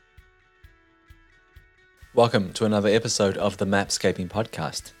Welcome to another episode of the Mapscaping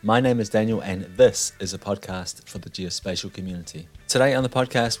Podcast. My name is Daniel and this is a podcast for the geospatial community. Today on the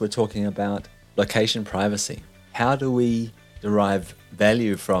podcast, we're talking about location privacy. How do we derive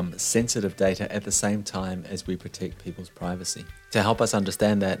value from sensitive data at the same time as we protect people's privacy? To help us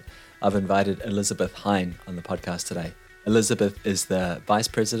understand that, I've invited Elizabeth Hein on the podcast today. Elizabeth is the Vice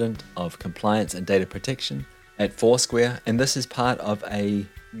President of Compliance and Data Protection at Foursquare, and this is part of a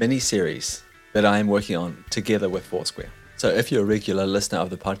mini-series that I am working on together with Foursquare. So if you're a regular listener of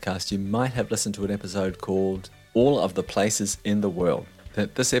the podcast, you might have listened to an episode called All of the Places in the World.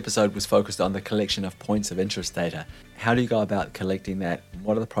 This episode was focused on the collection of points of interest data. How do you go about collecting that?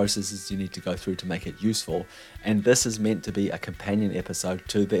 What are the processes you need to go through to make it useful? And this is meant to be a companion episode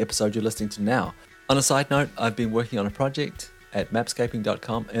to the episode you're listening to now. On a side note, I've been working on a project at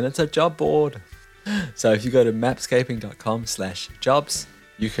mapscaping.com and it's a job board. So if you go to mapscaping.com/jobs,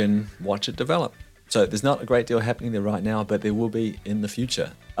 you can watch it develop. So there's not a great deal happening there right now, but there will be in the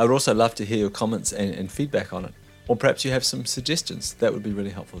future. I would also love to hear your comments and feedback on it. Or perhaps you have some suggestions. That would be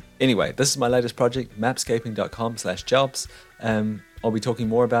really helpful. Anyway, this is my latest project, mapscaping.com/jobs. I'll be talking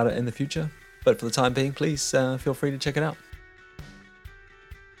more about it in the future. But for the time being, please feel free to check it out.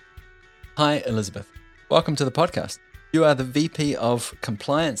 Hi, Elizabeth. Welcome to the podcast. You are the VP of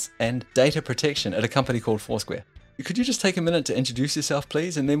Compliance and Data Protection at a company called Foursquare. Could you just take a minute to introduce yourself,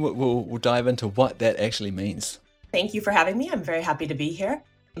 please? And then we'll dive into what that actually means. Thank you for having me. I'm very happy to be here.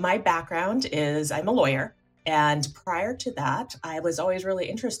 My background is I'm a lawyer. And prior to that, I was always really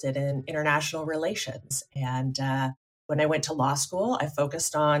interested in international relations. And when I went to law school, I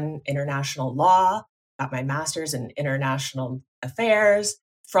focused on international law, got my master's in international affairs.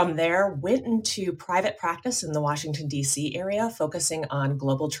 From there, went into private practice in the Washington, D.C. area, focusing on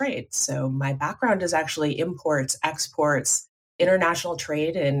global trade. So my background is actually imports, exports, international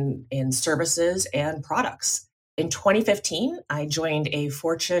trade in services and products. In 2015, I joined a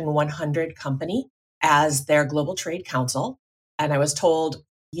Fortune 100 company as their global trade counsel. And I was told,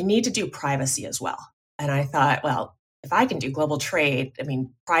 you need to do privacy as well. And I thought, well, if I can do global trade,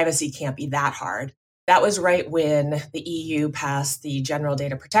 privacy can't be that hard. That was right when the EU passed the General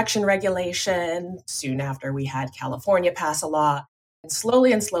Data Protection Regulation. Soon after, we had California pass a law. And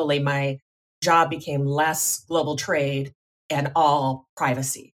slowly, my job became less global trade and all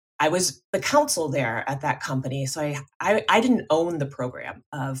privacy. I was the counsel there at that company, so I didn't own the program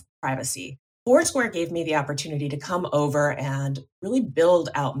of privacy. Foursquare gave me the opportunity to come over and really build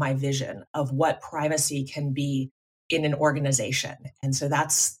out my vision of what privacy can be in an organization. And so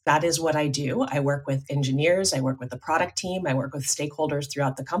that is what I do. I work with engineers, I work with the product team, I work with stakeholders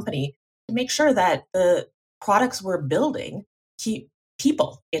throughout the company to make sure that the products we're building keep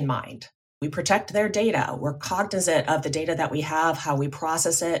people in mind. We protect their data. We're cognizant of the data that we have, how we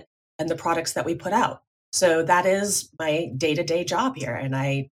process it, and the products that we put out. So that is my day-to-day job here, and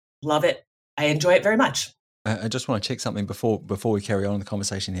I love it. I enjoy it very much. I just want to check something before we carry on in the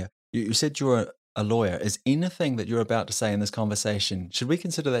conversation here. You said you're a lawyer. Is anything that you're about to say in this conversation, should we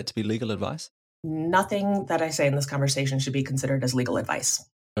consider that to be legal advice? Nothing that I say in this conversation should be considered as legal advice.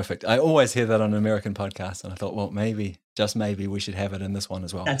 Perfect. I always hear that on an American podcast, and I thought, well, maybe, just maybe, we should have it in this one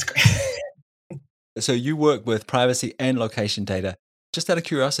as well. That's great. So you work with privacy and location data. Just out of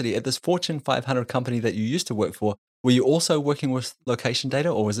curiosity, at this Fortune 500 company that you used to work for, were you also working with location data,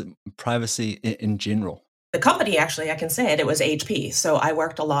 or was it privacy in general? The company, actually, I can say it was HP. So I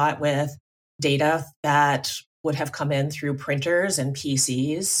worked a lot with data that would have come in through printers and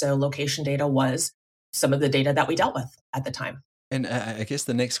PCs. So location data was some of the data that we dealt with at the time. And I guess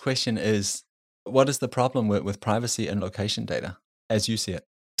the next question is, what is the problem with privacy and location data as you see it?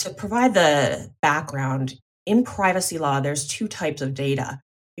 To provide the background, in privacy law, there's two types of data.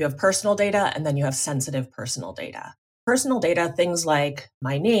 You have personal data and then you have sensitive personal data. Personal data, things like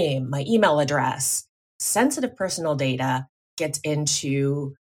my name, my email address. Sensitive personal data gets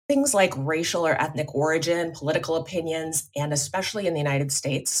into things like racial or ethnic origin, political opinions, and especially in the United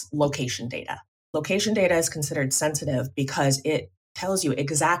States, location data. Location data is considered sensitive because it tells you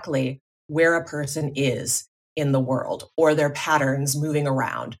exactly where a person is in the world or their patterns moving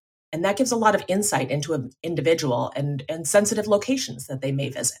around. And that gives a lot of insight into an individual and sensitive locations that they may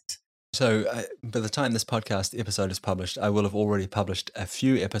visit. So by the time this podcast episode is published, I will have already published a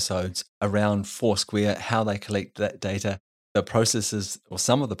few episodes around Foursquare, how they collect that data, the processes, or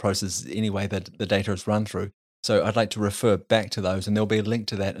some of the processes anyway, that the data is run through. So I'd like to refer back to those, and there'll be a link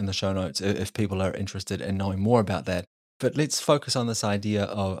to that in the show notes if people are interested in knowing more about that. But let's focus on this idea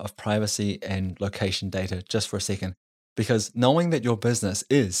of privacy and location data just for a second, because knowing that your business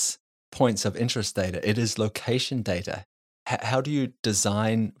is points of interest data, it is location data. How do you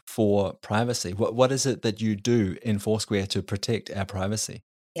design for privacy? What is it that you do in Foursquare to protect our privacy?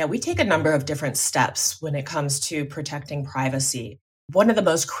 Yeah, we take a number of different steps when it comes to protecting privacy. One of the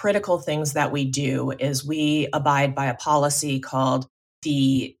most critical things that we do is we abide by a policy called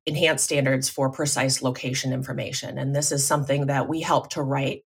the Enhanced Standards for Precise Location Information. And this is something that we help to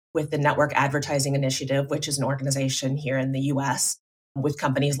write with the Network Advertising Initiative, which is an organization here in the US with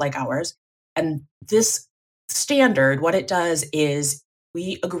companies like ours. And this standard, what it does is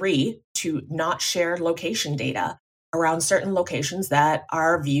we agree to not share location data around certain locations that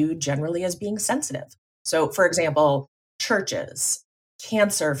are viewed generally as being sensitive. So, for example, churches,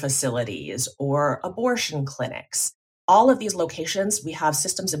 cancer facilities, or abortion clinics. All of these locations, we have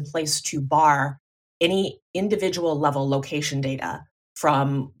systems in place to bar any individual level location data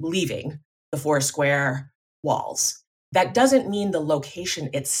from leaving the Foursquare walls. That doesn't mean the location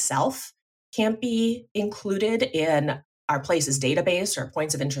itself can't be included in our places database or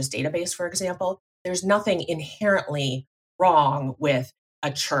points of interest database, for example. There's nothing inherently wrong with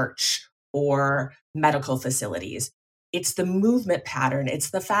a church or medical facilities. It's the movement pattern,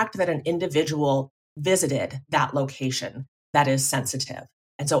 it's the fact that an individual visited that location that is sensitive.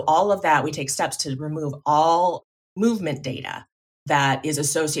 And so, all of that, we take steps to remove all movement data that is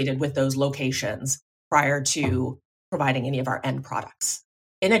associated with those locations prior to providing any of our end products.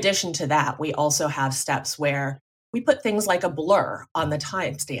 In addition to that, we also have steps where we put things like a blur on the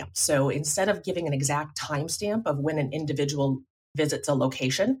timestamp. So instead of giving an exact timestamp of when an individual visits a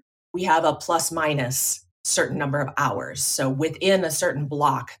location, we have a plus minus certain number of hours. So within a certain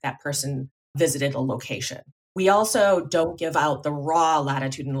block, that person visited a location. We also don't give out the raw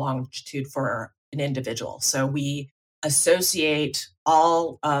latitude and longitude for an individual. So we associate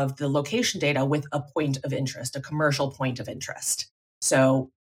all of the location data with a point of interest, a commercial point of interest. So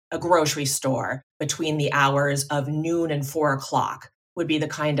a grocery store between the hours of noon and 4 o'clock would be the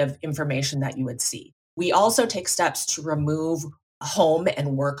kind of information that you would see. We also take steps to remove home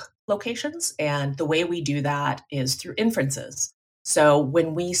and work locations. And the way we do that is through inferences. So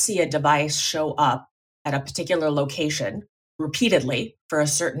when we see a device show up at a particular location repeatedly for a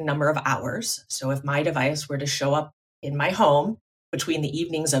certain number of hours, so if my device were to show up in my home between the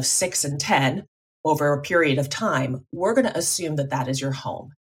evenings of 6 and 10 over a period of time, we're going to assume that that is your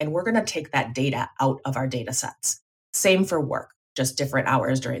home. And we're going to take that data out of our data sets. Same for work, just different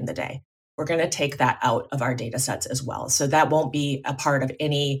hours during the day. We're going to take that out of our data sets as well. So that won't be a part of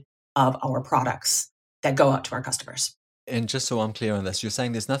any of our products that go out to our customers. And just so I'm clear on this, you're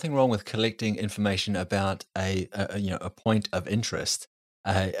saying there's nothing wrong with collecting information about a point of interest,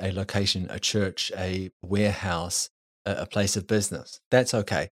 a location, a church, a warehouse, a place of business. That's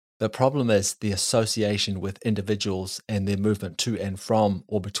okay. The problem is the association with individuals and their movement to and from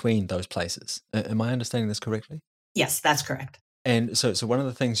or between those places. Am I understanding this correctly? Yes, that's correct. And so one of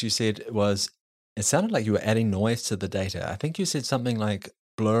the things you said was, it sounded like you were adding noise to the data. I think you said something like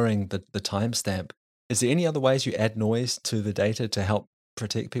blurring the timestamp. Is there any other ways you add noise to the data to help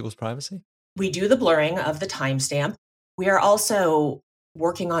protect people's privacy? We do the blurring of the timestamp. We are also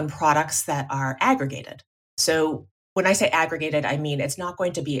working on products that are aggregated. So when I say aggregated, I mean it's not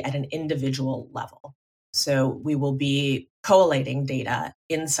going to be at an individual level. So we will be collating data,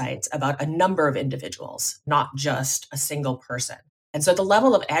 insights about a number of individuals, not just a single person. And so the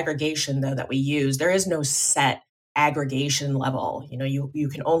level of aggregation, though, that we use, there is no set aggregation level. You know, you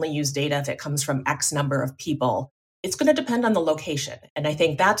can only use data if it comes from X number of people. It's going to depend on the location. And I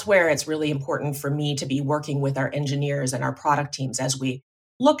think that's where it's really important for me to be working with our engineers and our product teams as we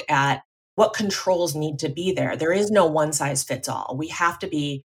look at what controls need to be there. There is no one size fits all. We have to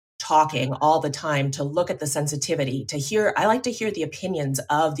be talking all the time to look at the sensitivity, to hear. I like to hear the opinions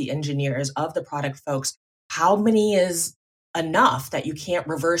of the engineers, of the product folks. How many is enough that you can't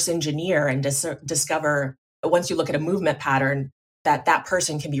reverse engineer and discover, once you look at a movement pattern, that that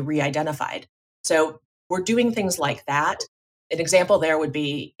person can be re-identified? So we're doing things like that. An example there would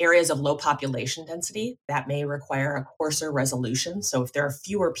be areas of low population density that may require a coarser resolution. So if there are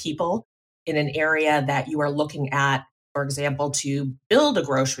fewer people in an area that you are looking at, for example, to build a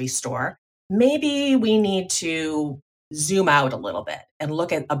grocery store, maybe we need to zoom out a little bit and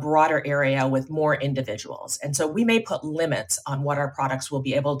look at a broader area with more individuals. And so we may put limits on what our products will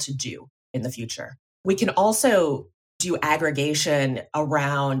be able to do in the future. We can also do aggregation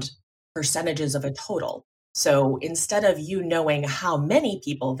around percentages of a total. So instead of you knowing how many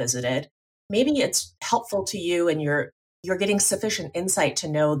people visited, maybe it's helpful to you and you're getting sufficient insight to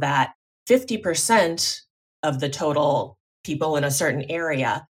know that 50% of the total people in a certain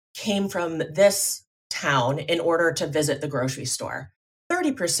area came from this town in order to visit the grocery store.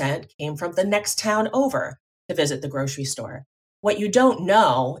 30% came from the next town over. to visit the grocery store. What you don't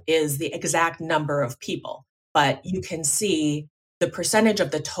know is the exact number of people, but you can see the percentage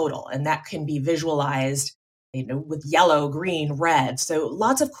of the total, and that can be visualized, with yellow, green, red. So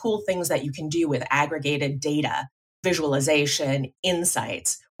lots of cool things that you can do with aggregated data, visualization,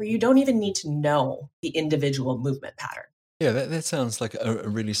 insights, where you don't even need to know the individual movement pattern. Yeah, that sounds like a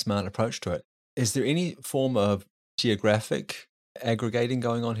really smart approach to it. Is there any form of geographic aggregating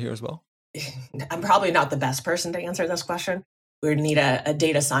going on here as well? I'm probably not the best person to answer this question. We would need a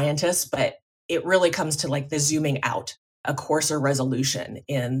data scientist, but it really comes to like the zooming out, a coarser resolution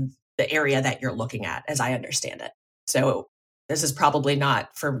in the area that you're looking at, as I understand it. So this is probably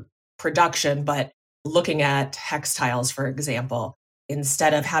not for production, but looking at hex tiles, for example,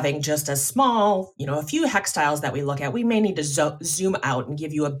 instead of having just a small, a few hex tiles that we look at, we may need to zoom out and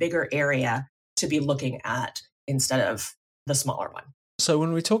give you a bigger area to be looking at instead of the smaller one. So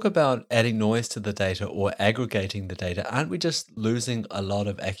when we talk about adding noise to the data or aggregating the data, aren't we just losing a lot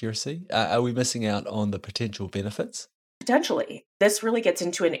of accuracy? Are we missing out on the potential benefits? Potentially. This really gets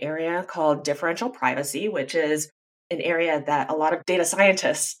into an area called differential privacy, which is an area that a lot of data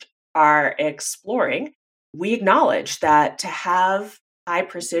scientists are exploring. We acknowledge that to have high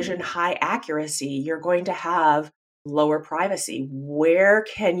precision, high accuracy, you're going to have lower privacy. Where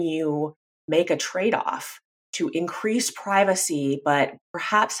can you make a trade off to increase privacy, but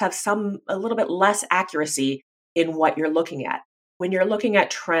perhaps have a little bit less accuracy in what you're looking at? When you're looking at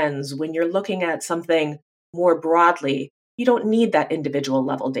trends, when you're looking at something more broadly, you don't need that individual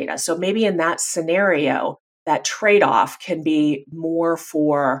level data. So maybe in that scenario, that trade off can be more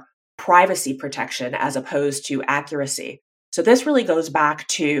for privacy protection as opposed to accuracy. So this really goes back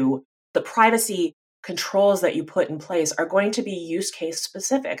to the privacy controls that you put in place are going to be use case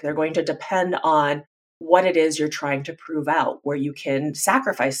specific. They're going to depend on what it is you're trying to prove out, where you can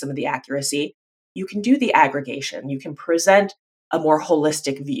sacrifice some of the accuracy. You can do the aggregation. You can present a more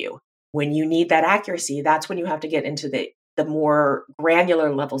holistic view. When you need that accuracy, that's when you have to get into the more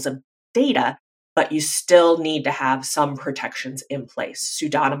granular levels of data, but you still need to have some protections in place.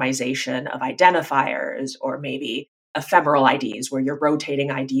 Pseudonymization of identifiers, or maybe ephemeral IDs where you're rotating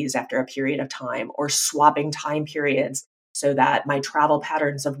IDs after a period of time, or swapping time periods so that my travel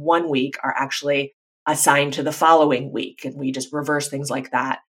patterns of one week are actually assigned to the following week. And we just reverse things like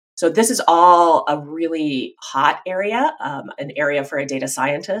that. So this is all a really hot area, an area for a data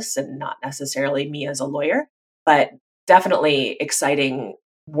scientist and not necessarily me as a lawyer, but definitely exciting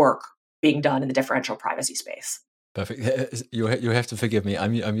work being done in the differential privacy space. Perfect. You have to forgive me.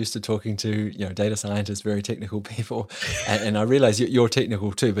 I'm used to talking to data scientists, very technical people, and I realize you're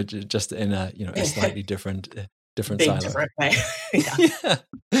technical too, but just in a slightly different Big silo. different way. Yeah,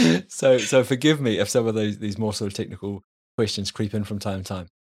 Yeah. So forgive me if some of these more sort of technical questions creep in from time to time.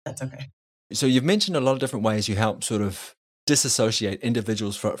 that's okay. So you've mentioned a lot of different ways you help sort of disassociate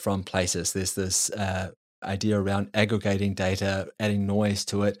individuals from places. There's this idea around aggregating data, adding noise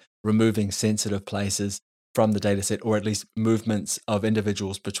to it, removing sensitive places from the data set, or at least movements of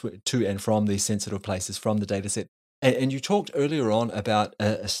individuals to and from these sensitive places from the data set. And you talked earlier on about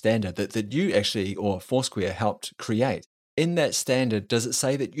a standard that you actually, or Foursquare, helped create. In that standard, does it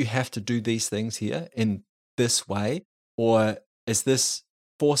say that you have to do these things here in this way? Or is this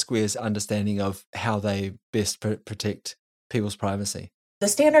Foursquare's understanding of how they best protect people's privacy? The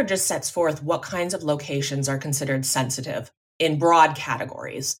standard just sets forth what kinds of locations are considered sensitive in broad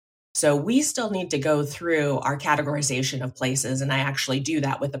categories. So we still need to go through our categorization of places. And I actually do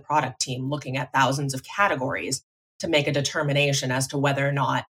that with the product team, looking at thousands of categories to make a determination as to whether or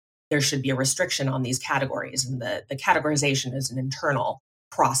not there should be a restriction on these categories. And the categorization is an internal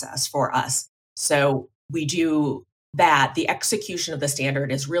process for us. So we do that. The execution of the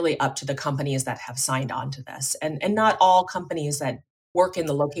standard is really up to the companies that have signed on to this. And not all companies that work in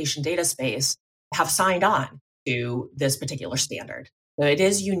the location data space have signed on to this particular standard. So it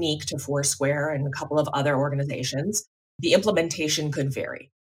is unique to Foursquare and a couple of other organizations. The implementation could vary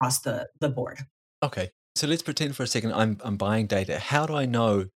across the board. Okay, so let's pretend for a second I'm buying data. How do I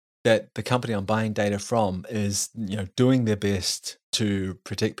know that the company I'm buying data from is doing their best to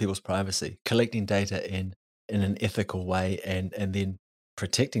protect people's privacy, collecting data in an ethical way, and then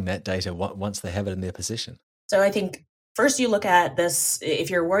protecting that data once they have it in their possession? So I think first you look at this, if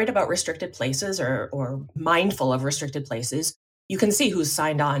you're worried about restricted places or mindful of restricted places, you can see who's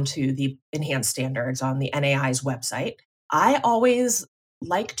signed on to the enhanced standards on the NAI's website. I always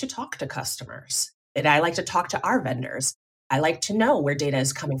like to talk to customers, and I like to talk to our vendors. I like to know where data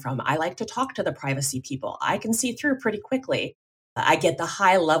is coming from. I like to talk to the privacy people. I can see through pretty quickly. I get the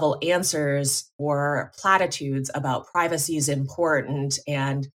high level answers or platitudes about privacy is important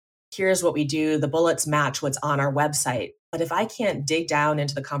and here's what we do, the bullets match what's on our website. But if I can't dig down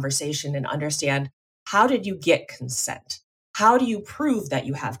into the conversation and understand, how did you get consent? How do you prove that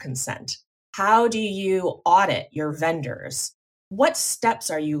you have consent? How do you audit your vendors? What steps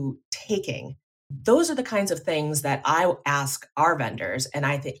are you taking? Those are the kinds of things that I ask our vendors, and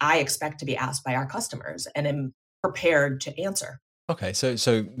I think I expect to be asked by our customers, and am prepared to answer. Okay,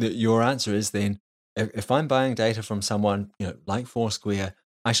 your answer is then, if I'm buying data from someone, like Foursquare,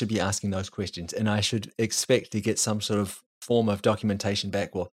 I should be asking those questions, and I should expect to get some sort of form of documentation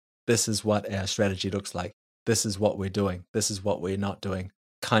back. Well, this is what our strategy looks like. This is what we're doing. This is what we're not doing,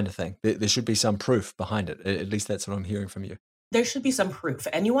 kind of thing. There should be some proof behind it. At least that's what I'm hearing from you. There should be some proof,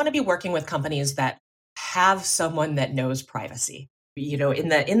 and you want to be working with companies that have someone that knows privacy. In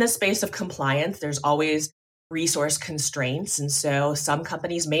the space of compliance, there's always resource constraints, and so some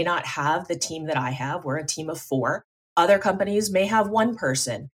companies may not have the team that I have. We're a team of 4. Other companies may have one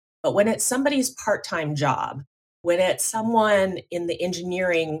person. But when it's somebody's part-time job, when it's someone in the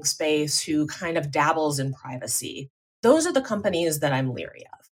engineering space who kind of dabbles in privacy, those are the companies that I'm leery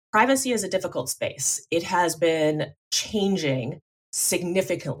of. Privacy is a difficult space. It has been changing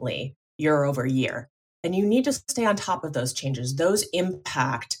significantly year over year. And you need to stay on top of those changes. Those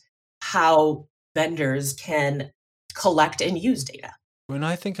impact how vendors can collect and use data. When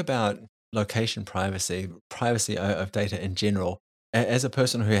I think about location privacy of data in general, as a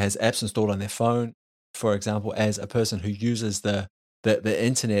person who has apps installed on their phone, for example, as a person who uses the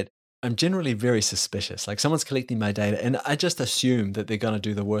internet, I'm generally very suspicious. Like, someone's collecting my data, and I just assume that they're going to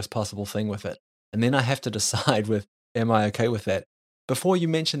do the worst possible thing with it. And then I have to decide am I okay with that? Before, you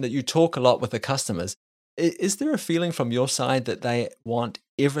mentioned that you talk a lot with the customers. Is there a feeling from your side that they want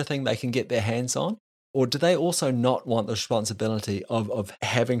everything they can get their hands on? Or do they also not want the responsibility of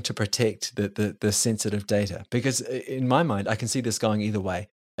having to protect the sensitive data? Because in my mind, I can see this going either way.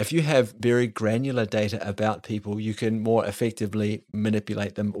 If you have very granular data about people, you can more effectively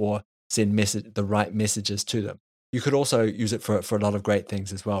manipulate them or send the right messages to them. You could also use it for a lot of great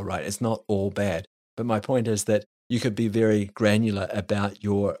things as well, right? It's not all bad. But my point is that you could be very granular about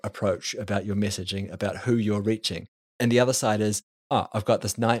your approach, about your messaging, about who you're reaching. And the other side is, I've got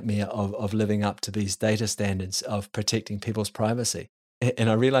this nightmare of living up to these data standards of protecting people's privacy. And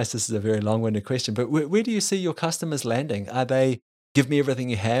I realize this is a very long-winded question, but where do you see your customers landing? Are they, give me everything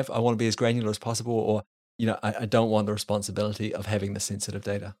you have, I want to be as granular as possible, or I don't want the responsibility of having the sensitive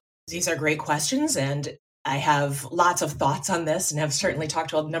data? These are great questions, and I have lots of thoughts on this and have certainly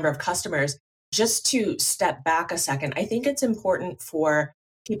talked to a number of customers. Just to step back a second, I think it's important for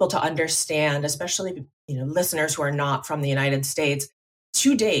people to understand, especially listeners who are not from the United States.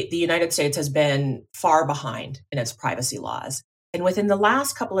 To date, the United States has been far behind in its privacy laws. And within the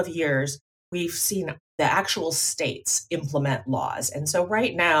last couple of years, we've seen the actual states implement laws. And so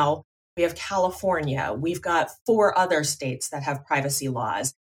right now, we have California. We've got 4 other states that have privacy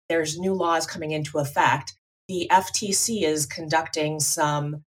laws. There's new laws coming into effect. The FTC is conducting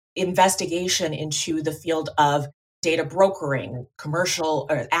some investigation into the field of data brokering, commercial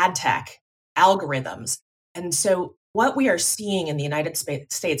or ad tech, algorithms. And so what we are seeing in the United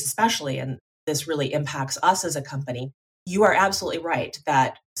States, especially, and this really impacts us as a company, you are absolutely right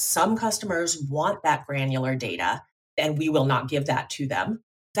that some customers want that granular data, and we will not give that to them.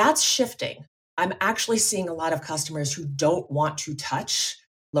 That's shifting. I'm actually seeing a lot of customers who don't want to touch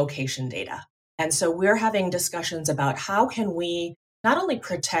location data. And so we're having discussions about how can we not only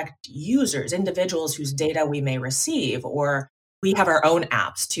protect users, individuals whose data we may receive, or we have our own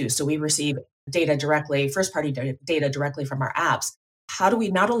apps too. So we receive data directly, first party data directly from our apps. How do we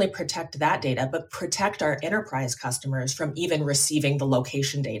not only protect that data, but protect our enterprise customers from even receiving the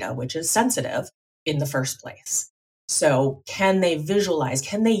location data, which is sensitive in the first place? So can they visualize,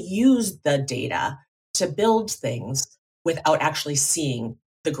 can they use the data to build things without actually seeing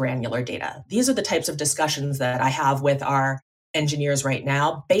the granular data? These are the types of discussions that I have with our engineers right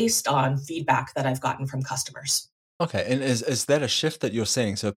now based on feedback that I've gotten from customers. Okay, and is that a shift that you're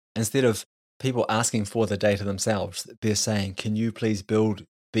seeing? So instead of people asking for the data themselves, they're saying, can you please build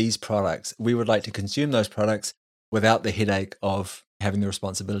these products? We would like to consume those products without the headache of having the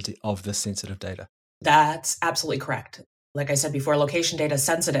responsibility of this sensitive data. That's absolutely correct. Like I said before, location data is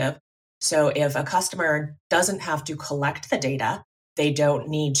sensitive. So if a customer doesn't have to collect the data, they don't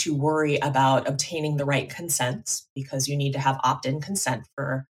need to worry about obtaining the right consents, because you need to have opt-in consent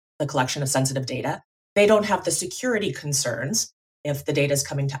for the collection of sensitive data. They don't have the security concerns if the data is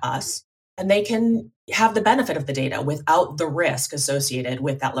coming to us, and they can have the benefit of the data without the risk associated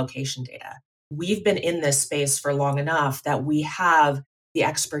with that location data. We've been in this space for long enough that we have the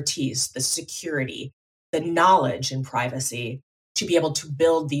expertise, the security, the knowledge in privacy to be able to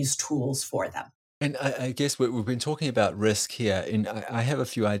build these tools for them. And I guess we've been talking about risk here, and I have a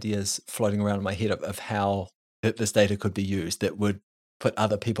few ideas floating around in my head of how this data could be used that would put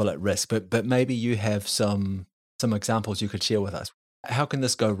other people at risk. But maybe you have some examples you could share with us. How can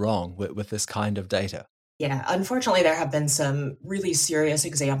this go wrong with this kind of data? Yeah, unfortunately, there have been some really serious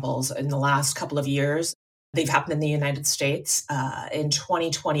examples in the last couple of years. They've happened in the United States. In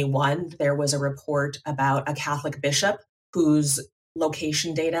 2021, there was a report about a Catholic bishop whose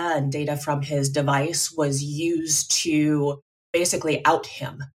location data and data from his device was used to basically out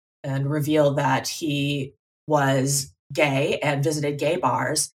him and reveal that he was gay and visited gay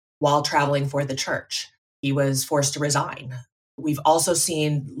bars while traveling for the church. He was forced to resign. We've also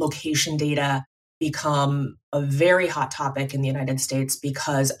seen location data become a very hot topic in the United States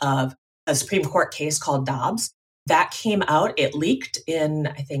because of a Supreme Court case called Dobbs. That came out, it leaked in,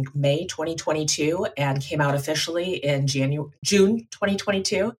 I think, May 2022 and came out officially in June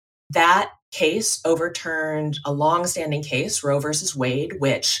 2022. That case overturned a longstanding case, Roe versus Wade,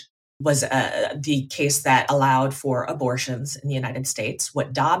 which was the case that allowed for abortions in the United States.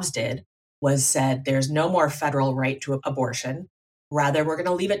 What Dobbs did was said there's no more federal right to abortion. Rather, we're going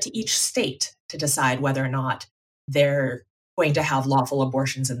to leave it to each state to decide whether or not they're going to have lawful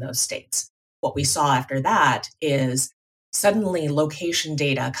abortions in those states. What we saw after that is suddenly location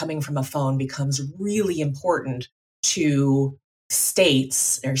data coming from a phone becomes really important to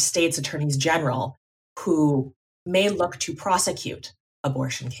states or states attorneys general who may look to prosecute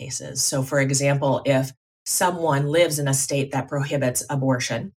abortion cases. So, for example, if someone lives in a state that prohibits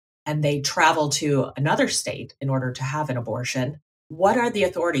abortion and they travel to another state in order to have an abortion, what are the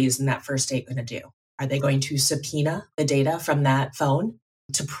authorities in that first state going to do? Are they going to subpoena the data from that phone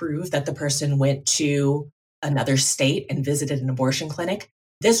to prove that the person went to another state and visited an abortion clinic?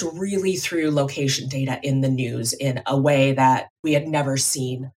 This really threw location data in the news in a way that we had never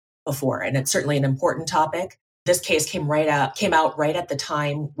seen before. And it's certainly an important topic. This case came out right at the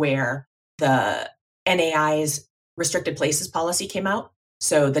time where the NAI's restricted places policy came out.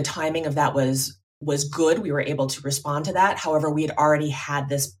 So the timing of that was good. We were able to respond to that. However, we had already had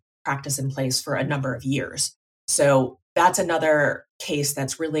this practice in place for a number of years. So that's another case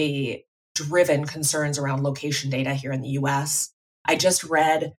that's really driven concerns around location data here in the US. I just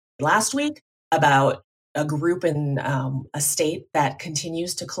read last week about a group in a state that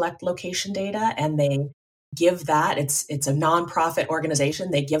continues to collect location data, and they give that, it's a nonprofit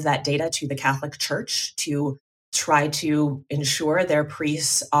organization, they give that data to the Catholic Church to try to ensure their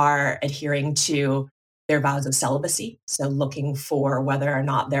priests are adhering to their vows of celibacy. So looking for whether or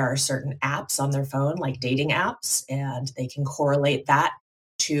not there are certain apps on their phone, like dating apps, and they can correlate that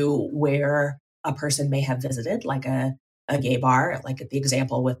to where a person may have visited, like a gay bar, like the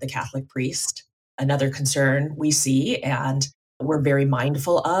example with the Catholic priest. Another concern we see and we're very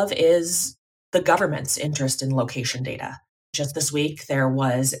mindful of is the government's interest in location data. Just this week, there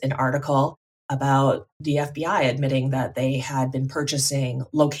was an article about the FBI admitting that they had been purchasing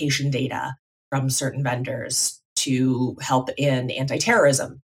location data from certain vendors to help in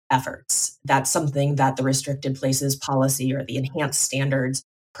anti-terrorism efforts. That's something that the restricted places policy or the enhanced standards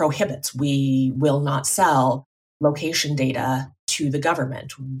prohibits. We will not sell location data to the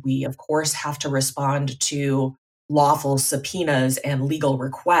government. We, of course, have to respond to lawful subpoenas and legal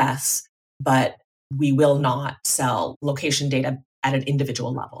requests, but we will not sell location data at an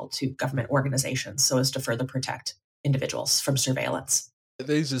individual level to government organizations so as to further protect individuals from surveillance.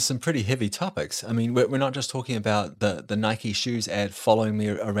 These are some pretty heavy topics. I mean, we're not just talking about the Nike shoes ad following me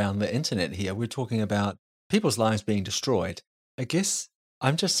around the internet here. We're talking about people's lives being destroyed. I guess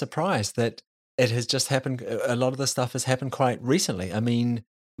I'm just surprised that it has just happened. A lot of this stuff has happened quite recently. I mean,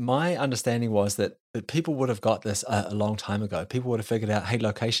 my understanding was that people would have got this a long time ago. People would have figured out, hey,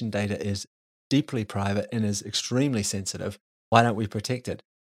 location data is deeply private and is extremely sensitive. Why don't we protect it?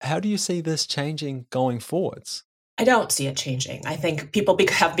 How do you see this changing going forwards? I don't see it changing. I think people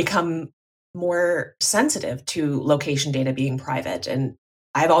have become more sensitive to location data being private. And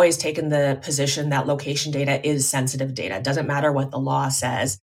I've always taken the position that location data is sensitive data. It doesn't matter what the law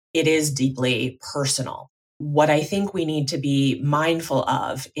says. It is deeply personal. What I think we need to be mindful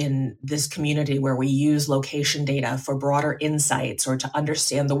of in this community where we use location data for broader insights or to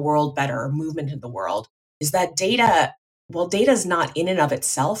understand the world better or movement in the world is that data, well, data is not in and of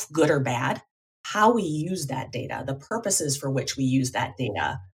itself good or bad. How we use that data, the purposes for which we use that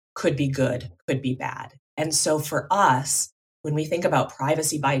data could be good, could be bad. And so for us, when we think about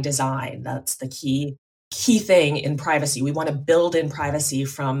privacy by design, that's the key thing in privacy. We want to build in privacy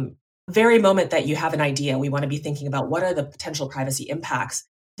from the very moment that you have an idea. We want to be thinking about what are the potential privacy impacts.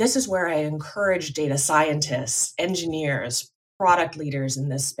 This is where I encourage data scientists, engineers, product leaders in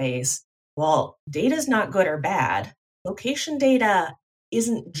this space, well, data is not good or bad. Location data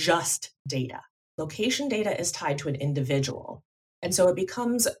isn't just data. Location data is tied to an individual. And so it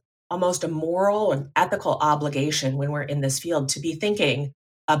becomes almost a moral and ethical obligation when we're in this field to be thinking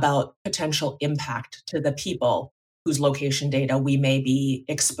about potential impact to the people whose location data we may be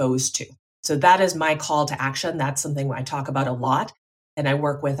exposed to. So that is my call to action. That's something I talk about a lot. And I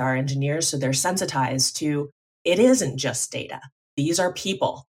work with our engineers so they're sensitized to it isn't just data. These are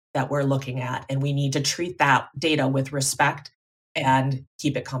people that we're looking at, and we need to treat that data with respect and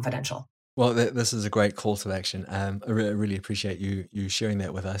keep it confidential. Well, this is a great call to action. I really appreciate you sharing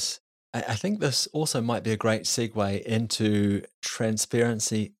that with us. I think this also might be a great segue into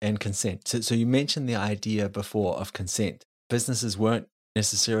transparency and consent. So you mentioned the idea before of consent. Businesses weren't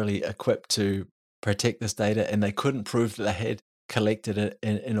necessarily equipped to protect this data, and they couldn't prove that they had collected it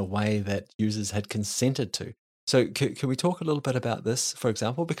in a way that users had consented to. So can we talk a little bit about this, for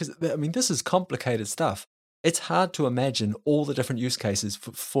example? Because I mean, this is complicated stuff. It's hard to imagine all the different use cases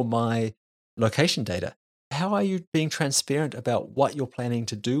for my location data. How are you being transparent about what you're planning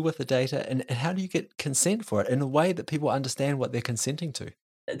to do with the data, and how do you get consent for it in a way that people understand what they're consenting to?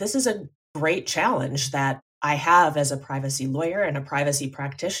 This is a great challenge that I have as a privacy lawyer and a privacy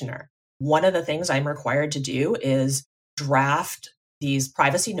practitioner. One of the things I'm required to do is draft these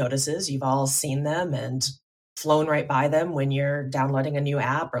privacy notices. You've all seen them and flown right by them when you're downloading a new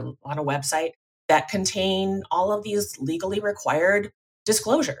app or on a website that contain all of these legally required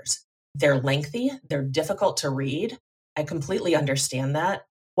disclosures. They're lengthy, they're difficult to read. I completely understand that.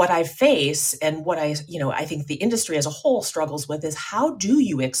 What I face and what I think the industry as a whole struggles with is how do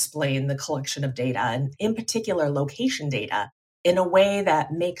you explain the collection of data, and in particular location data, in a way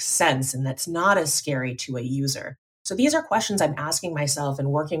that makes sense and that's not as scary to a user. So these are questions I'm asking myself and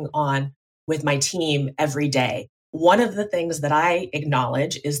working on with my team every day. One of the things that I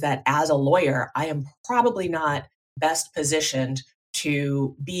acknowledge is that as a lawyer, I am probably not best positioned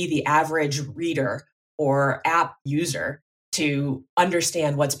to be the average reader or app user to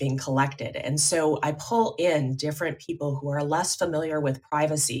understand what's being collected. And so I pull in different people who are less familiar with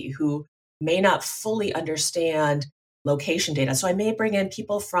privacy, who may not fully understand location data. So I may bring in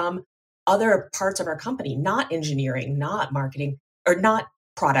people from other parts of our company, not engineering, not marketing, or not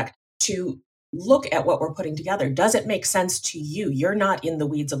product, to look at what we're putting together. Does it make sense to you? You're not in the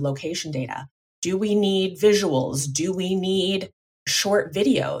weeds of location data. Do we need visuals? Do we need short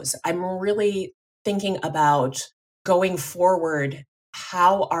videos? I'm really thinking about going forward,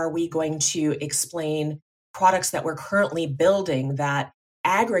 how are we going to explain products that we're currently building that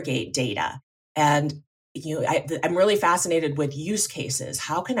aggregate data? And I'm really fascinated with use cases.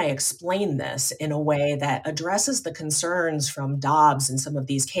 How can I explain this in a way that addresses the concerns from Dobbs in some of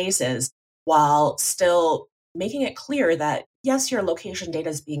these cases while still making it clear that, yes, your location data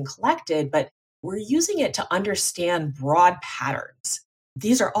is being collected, but we're using it to understand broad patterns.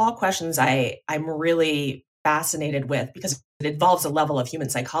 These are all questions I'm really fascinated with because it involves a level of human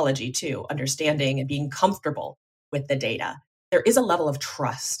psychology too, understanding and being comfortable with the data. There is a level of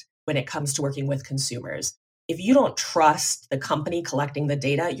trust when it comes to working with consumers. If you don't trust the company collecting the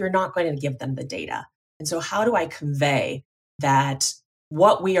data, you're not going to give them the data. And so how do I convey that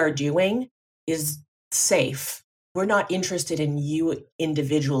what we are doing is safe? We're not interested in you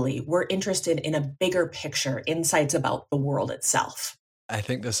individually. We're interested in a bigger picture, insights about the world itself. I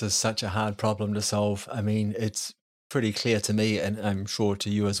think this is such a hard problem to solve. I mean, it's pretty clear to me, and I'm sure to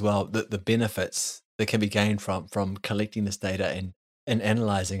you as well, that the benefits that can be gained from collecting this data and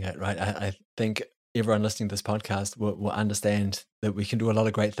analyzing it, right? I think everyone listening to this podcast will understand that we can do a lot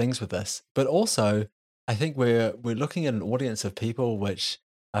of great things with this. But also, I think we're looking at an audience of people which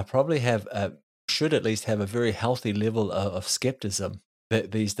probably should at least have a very healthy level of skepticism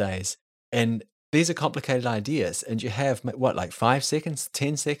these days. And these are complicated ideas, and you have what, like 5 seconds,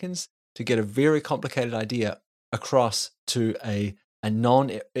 10 seconds to get a very complicated idea across to a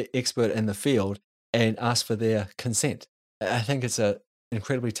non-expert in the field and ask for their consent. I think it's an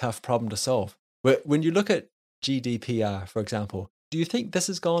incredibly tough problem to solve. When you look at GDPR, for example, do you think this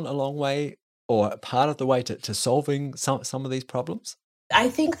has gone a long way or part of the way to solving some of these problems? I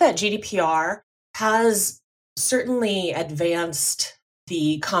think that GDPR has certainly advanced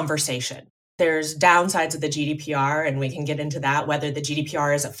the conversation. There's downsides of the GDPR, and we can get into that, whether the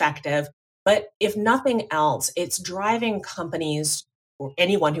GDPR is effective. But if nothing else, it's driving companies or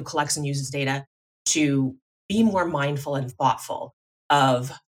anyone who collects and uses data to be more mindful and thoughtful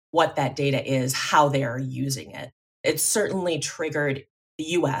of what that data is, how they are using it. It's certainly triggered the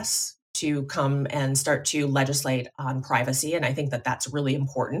US to come and start to legislate on privacy. And I think that that's really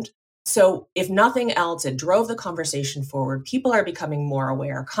important. So, if nothing else, it drove the conversation forward. People are becoming more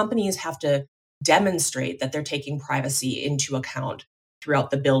aware. Companies have to demonstrate that they're taking privacy into account throughout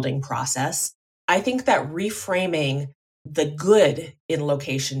the building process. I think that reframing the good in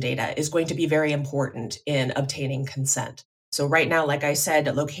location data is going to be very important in obtaining consent. So, right now, like I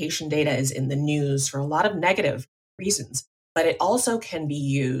said, location data is in the news for a lot of negative reasons, but it also can be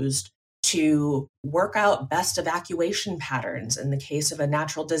used to work out best evacuation patterns in the case of a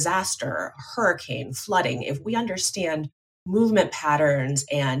natural disaster, a hurricane, flooding. If we understand movement patterns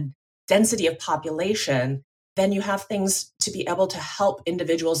and density of population, then you have things to be able to help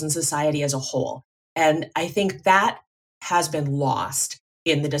individuals and society as a whole. And I think that has been lost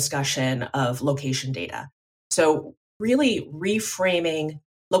in the discussion of location data. So, really reframing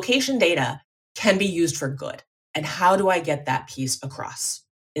location data can be used for good. And how do I get that piece across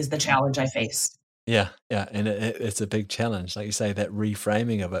is the challenge I face. Yeah, yeah, and it's a big challenge. Like you say, that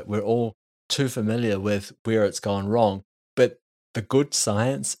reframing of it. We're all too familiar with where it's gone wrong, but the good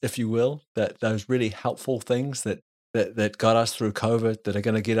science, if you will, that those really helpful things that got us through COVID, that are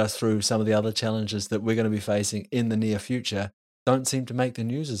going to get us through some of the other challenges that we're going to be facing in the near future, don't seem to make the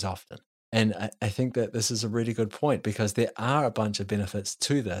news as often. And I think that this is a really good point because there are a bunch of benefits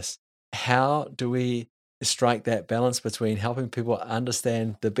to this. How do we strike that balance between helping people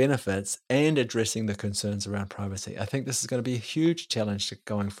understand the benefits and addressing the concerns around privacy? I think this is going to be a huge challenge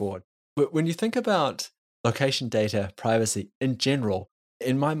going forward. But when you think about location data privacy in general,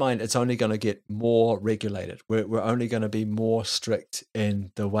 in my mind, it's only going to get more regulated. We're only going to be more strict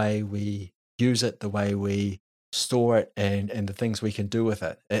in the way we use it, the way we store it, and the things we can do with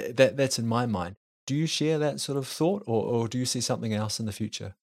it. That's in my mind. Do you share that sort of thought, or do you see something else in the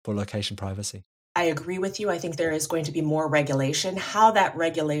future for location privacy? I agree with you. I think there is going to be more regulation. How that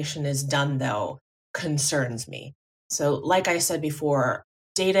regulation is done, though, concerns me. So, like I said before,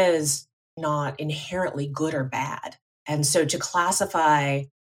 data is not inherently good or bad. And so, to classify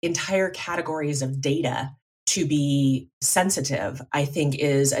entire categories of data to be sensitive, I think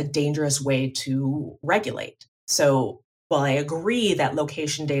is a dangerous way to regulate. So, while I agree that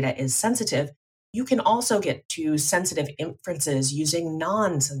location data is sensitive, you can also get to sensitive inferences using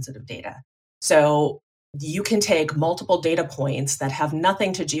non sensitive data. So you can take multiple data points that have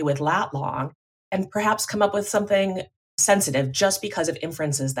nothing to do with lat long and perhaps come up with something sensitive just because of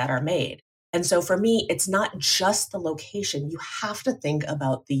inferences that are made. And so for me, it's not just the location. You have to think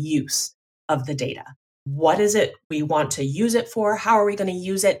about the use of the data. What is it we want to use it for? How are we going to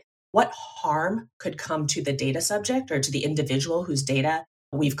use it? What harm could come to the data subject or to the individual whose data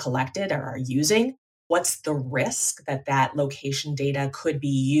we've collected or are using? What's the risk that that location data could be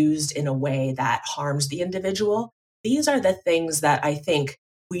used in a way that harms the individual? These are the things that I think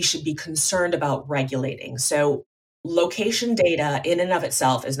we should be concerned about regulating. So, location data in and of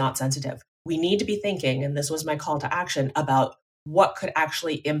itself is not sensitive. We need to be thinking, and this was my call to action, about what could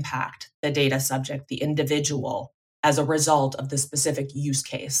actually impact the data subject, the individual, as a result of the specific use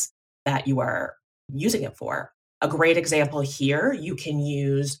case that you are using it for. A great example here, you can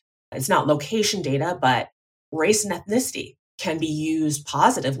use it's not location data, but race and ethnicity can be used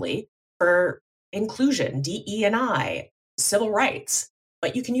positively for inclusion, DE&I, civil rights,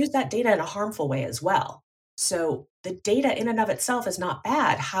 but you can use that data in a harmful way as well. So the data in and of itself is not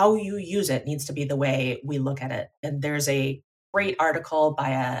bad. How you use it needs to be the way we look at it. And there's a great article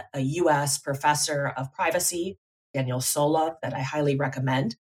by a US professor of privacy, Daniel Sola, that I highly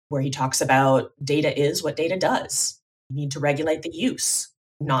recommend, where he talks about data is what data does. You need to regulate the use,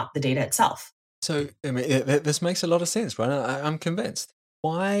 not the data itself. So, I mean, this makes a lot of sense, right? I'm convinced.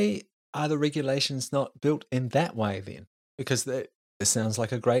 Why are the regulations not built in that way then? Because this sounds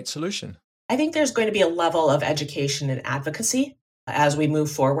like a great solution. I think there's going to be a level of education and advocacy as we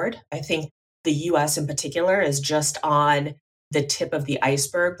move forward. I think the US in particular is just on the tip of the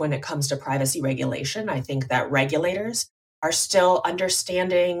iceberg when it comes to privacy regulation. I think that regulators are still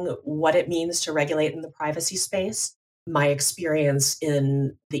understanding what it means to regulate in the privacy space. My experience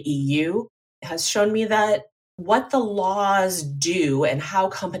in the EU has shown me that what the laws do and how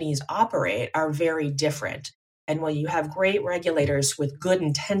companies operate are very different. And while you have great regulators with good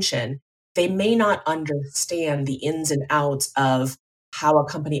intention, they may not understand the ins and outs of how a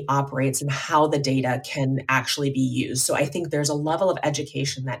company operates and how the data can actually be used. So I think there's a level of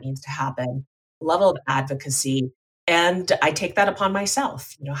education that needs to happen, level of advocacy. And I take that upon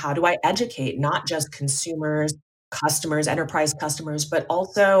myself. How do I educate not just consumers, customers, enterprise customers, but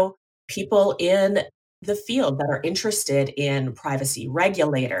also people in the field that are interested in privacy,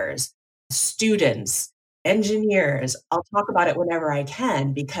 regulators, students, engineers. I'll talk about it whenever I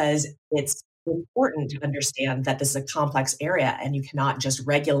can because it's important to understand that this is a complex area and you cannot just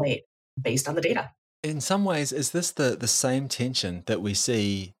regulate based on the data. In some ways, is this the same tension that we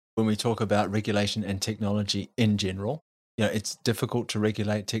see when we talk about regulation and technology in general? It's difficult to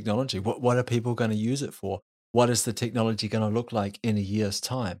regulate technology. What are people going to use it for? What is the technology going to look like in a year's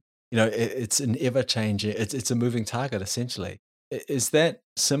time? It's an ever changing. It's a moving target essentially. Is that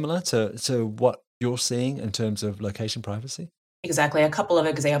similar to what you're seeing in terms of location privacy? Exactly. A couple of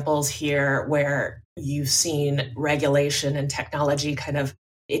examples here where you've seen regulation and technology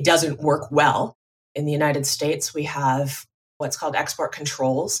it doesn't work well. In the United States, we have what's called export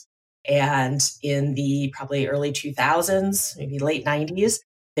controls. And in the probably early 2000s, maybe late 90s,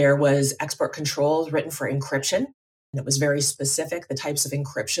 there was export controls written for encryption. And it was very specific, the types of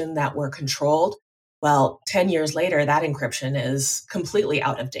encryption that were controlled. Well, 10 years later, that encryption is completely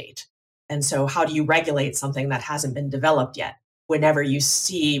out of date. And so, how do you regulate something that hasn't been developed yet? Whenever you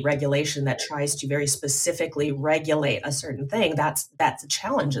see regulation that tries to very specifically regulate a certain thing, that's a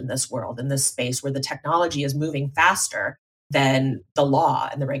challenge in this world, in this space where the technology is moving faster than the law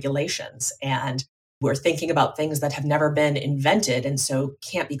and the regulations. And we're thinking about things that have never been invented and so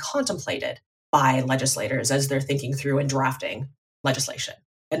can't be contemplated by legislators as they're thinking through and drafting legislation.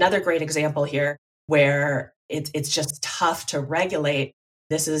 Another great example here where it's just tough to regulate.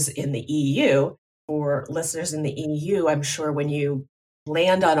 This is in the EU. For listeners in the EU, I'm sure when you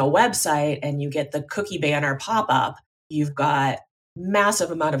land on a website and you get the cookie banner pop up, you've got massive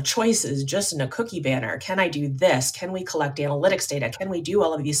amount of choices just in a cookie banner. Can I do this? Can we collect analytics data? Can we do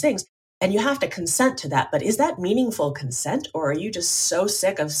all of these things? And you have to consent to that. But is that meaningful consent? Or are you just so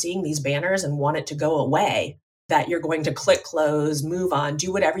sick of seeing these banners and want it to go away that you're going to click close, move on,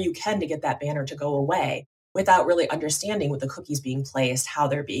 do whatever you can to get that banner to go away without really understanding with the cookies being placed, how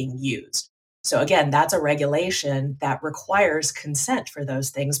they're being used? So again, that's a regulation that requires consent for those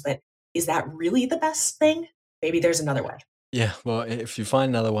things. But is that really the best thing? Maybe there's another way. Yeah, well, if you find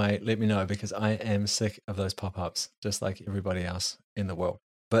another way, let me know because I am sick of those pop-ups, just like everybody else in the world.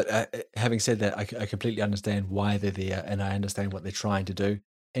 But having said that, I completely understand why they're there, and I understand what they're trying to do.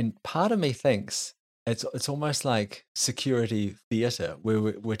 And part of me thinks it's almost like security theater, where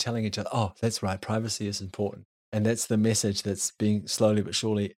we're telling each other, "Oh, that's right, privacy is important," and that's the message that's being slowly but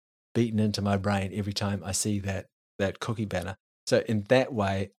surely beaten into my brain every time I see that cookie banner. So in that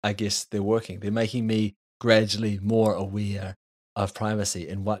way, I guess they're working. They're making me gradually more aware of privacy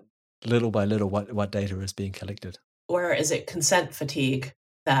and what little by little what data is being collected. Or is it consent fatigue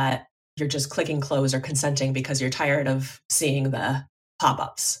that you're just clicking close or consenting because you're tired of seeing the pop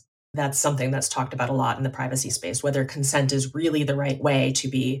ups? That's something that's talked about a lot in the privacy space, whether consent is really the right way to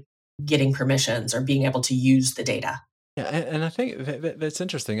be getting permissions or being able to use the data. Yeah, and I think that's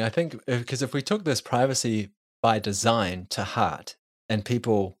interesting. I think because if we took this privacy by design to heart and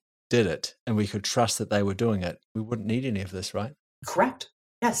people did it and we could trust that they were doing it, we wouldn't need any of this, right? Correct.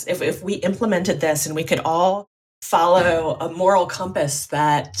 Yes. If we implemented this and we could all follow a moral compass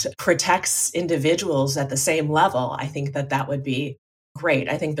that protects individuals at the same level, I think that would be great.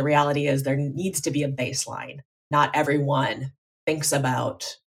 I think the reality is there needs to be a baseline. Not everyone thinks about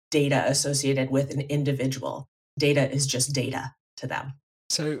data associated with an individual. Data is just data to them.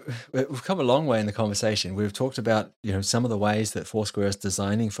 So we've come a long way in the conversation. We've talked about some of the ways that Foursquare is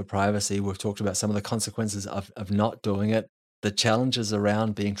designing for privacy. We've talked about some of the consequences of not doing it, the challenges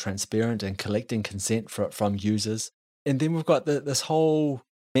around being transparent and collecting consent from users. And then we've got this whole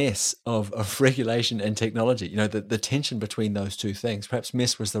mess of regulation and technology, the tension between those two things. Perhaps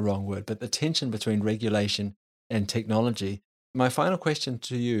mess was the wrong word, but the tension between regulation and technology. My final question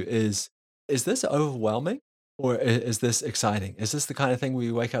to you is this overwhelming? Or is this exciting? Is this the kind of thing where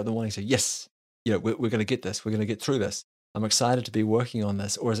you wake up in the morning and say, yes, we're going to get this. We're going to get through this. I'm excited to be working on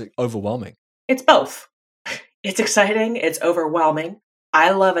this. Or is it overwhelming? It's both. It's exciting. It's overwhelming.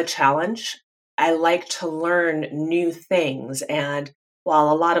 I love a challenge. I like to learn new things. And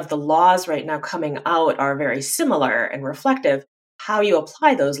while a lot of the laws right now coming out are very similar and reflective, how you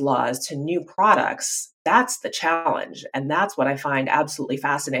apply those laws to new products, that's the challenge. And that's what I find absolutely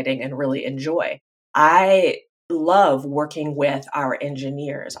fascinating and really enjoy. I love working with our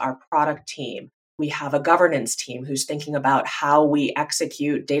engineers, our product team. We have a governance team who's thinking about how we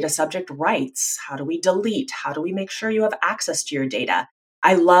execute data subject rights. How do we delete? How do we make sure you have access to your data?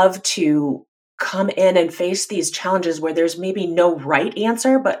 I love to come in and face these challenges where there's maybe no right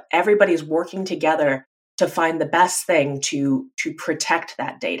answer, but everybody's working together to find the best thing to protect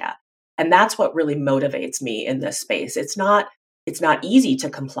that data. And that's what really motivates me in this space. It's not easy to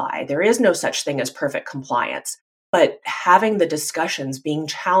comply. There is no such thing as perfect compliance. But having the discussions, being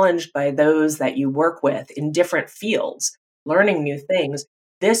challenged by those that you work with in different fields, learning new things,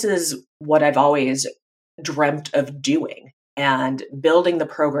 this is what I've always dreamt of doing. And building the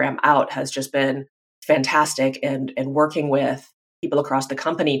program out has just been fantastic, and working with people across the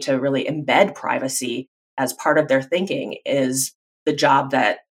company to really embed privacy as part of their thinking is the job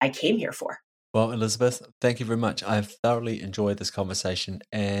that I came here for. Well, Elizabeth, thank you very much. I've thoroughly enjoyed this conversation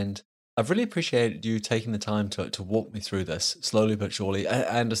and I've really appreciated you taking the time to walk me through this slowly but surely.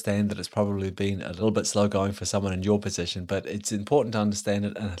 I understand that it's probably been a little bit slow going for someone in your position, but it's important to understand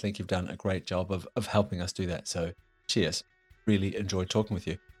it. And I think you've done a great job of helping us do that. So cheers. Really enjoyed talking with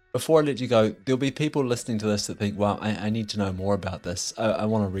you. Before I let you go, there'll be people listening to this that think, wow, I need to know more about this. I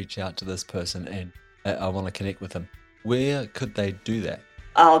want to reach out to this person and I want to connect with them. Where could they do that?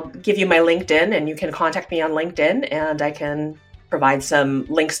 I'll give you my LinkedIn and you can contact me on LinkedIn and I can provide some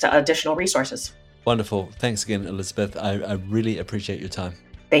links to additional resources. Wonderful. Thanks again, Elizabeth. I really appreciate your time.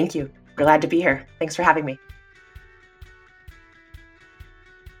 Thank you. Glad to be here. Thanks for having me.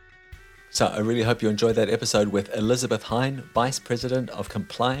 So I really hope you enjoyed that episode with Elizabeth Hein, Vice President of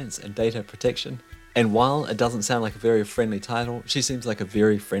Compliance and Data Protection. And while it doesn't sound like a very friendly title, she seems like a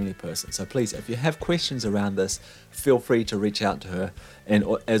very friendly person. So please, if you have questions around this, feel free to reach out to her. And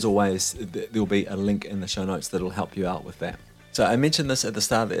as always, there'll be a link in the show notes that'll help you out with that. So I mentioned this at the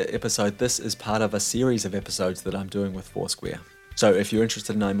start of the episode. This is part of a series of episodes that I'm doing with Foursquare. So if you're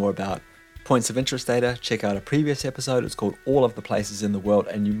interested in knowing more about points of interest data, check out a previous episode. It's called All of the Places in the World,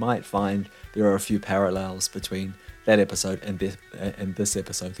 and you might find there are a few parallels between that episode and this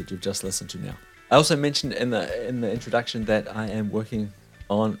episode that you've just listened to now. I also mentioned in the introduction that I am working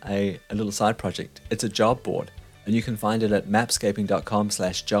on a little side project. It's a job board, and you can find it at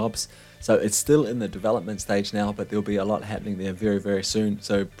mapscaping.com/jobs. So it's still in the development stage now, but there'll be a lot happening there very, very soon.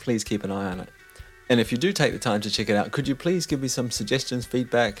 So please keep an eye on it. And if you do take the time to check it out, could you please give me some suggestions,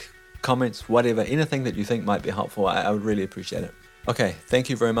 feedback, comments, whatever, anything that you think might be helpful? I would really appreciate it. Okay, thank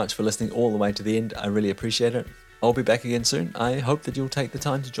you very much for listening all the way to the end. I really appreciate it. I'll be back again soon. I hope that you'll take the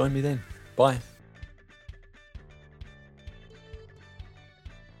time to join me then. Bye.